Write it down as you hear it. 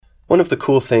One of the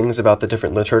cool things about the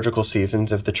different liturgical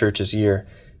seasons of the Church's year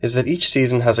is that each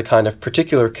season has a kind of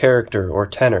particular character or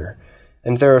tenor,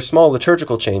 and there are small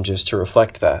liturgical changes to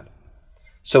reflect that.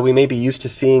 So we may be used to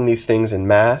seeing these things in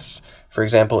Mass. For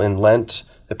example, in Lent,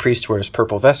 the priest wears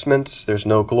purple vestments, there's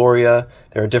no Gloria,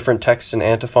 there are different texts and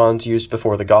antiphons used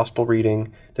before the Gospel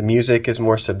reading, the music is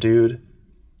more subdued.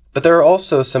 But there are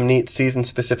also some neat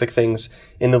season-specific things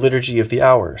in the Liturgy of the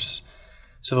Hours.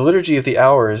 So the Liturgy of the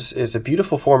Hours is a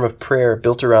beautiful form of prayer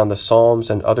built around the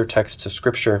Psalms and other texts of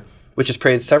Scripture, which is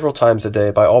prayed several times a day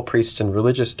by all priests and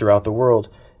religious throughout the world,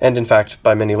 and in fact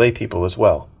by many lay people as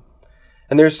well.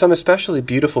 And there's some especially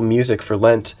beautiful music for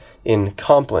Lent in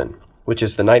Compline, which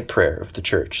is the night prayer of the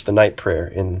Church, the night prayer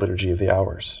in Liturgy of the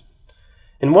Hours.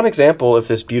 And one example of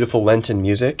this beautiful Lenten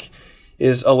music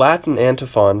is a Latin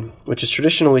antiphon, which is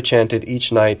traditionally chanted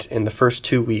each night in the first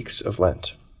 2 weeks of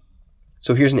Lent.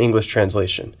 So here's an English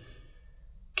translation.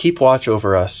 Keep watch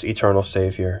over us, eternal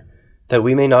Savior, that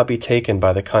we may not be taken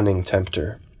by the cunning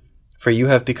tempter, for you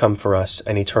have become for us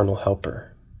an eternal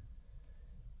helper.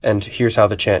 And here's how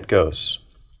the chant goes.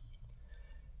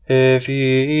 Effigila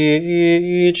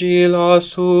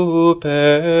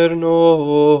super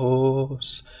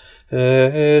nos,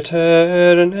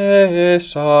 eterne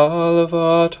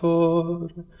Salvator,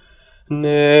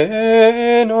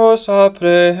 ne nos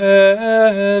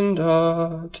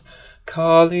apprehendat,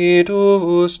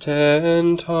 calidus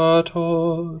tentator,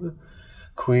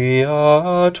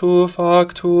 quia tu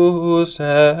factus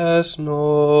es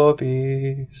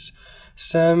nobis,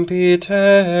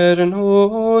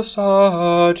 sempiternus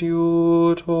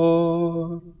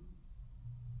adiutor.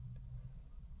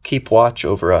 Keep watch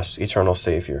over us, eternal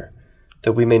Savior,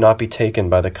 that we may not be taken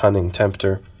by the cunning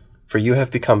tempter, for you have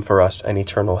become for us an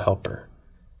eternal helper.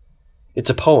 It's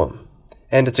a poem,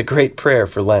 and it's a great prayer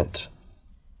for Lent.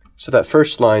 So that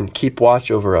first line, keep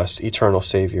watch over us, eternal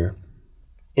Savior.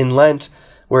 In Lent,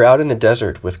 we're out in the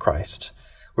desert with Christ.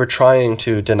 We're trying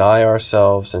to deny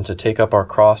ourselves and to take up our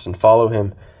cross and follow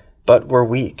him, but we're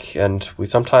weak, and we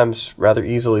sometimes rather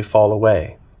easily fall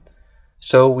away.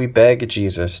 So we beg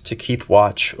Jesus to keep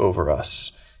watch over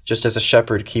us, just as a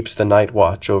shepherd keeps the night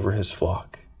watch over his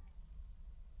flock.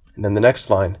 And then the next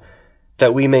line,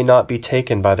 that we may not be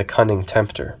taken by the cunning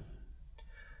tempter.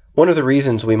 One of the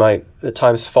reasons we might at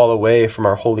times fall away from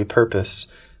our holy purpose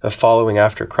of following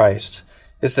after Christ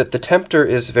is that the tempter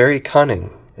is very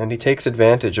cunning, and he takes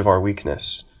advantage of our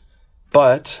weakness.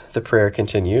 But, the prayer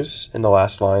continues in the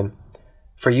last line,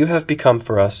 for you have become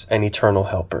for us an eternal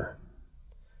helper.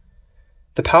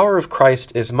 The power of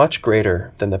Christ is much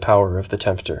greater than the power of the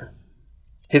tempter.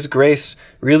 His grace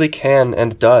really can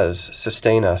and does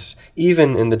sustain us,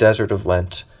 even in the desert of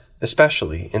Lent,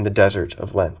 especially in the desert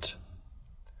of Lent.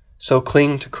 So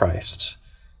cling to Christ,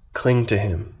 cling to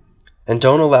him, and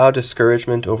don't allow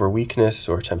discouragement over weakness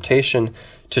or temptation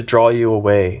to draw you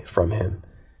away from him,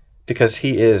 because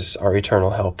he is our eternal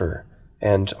helper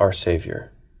and our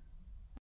Savior.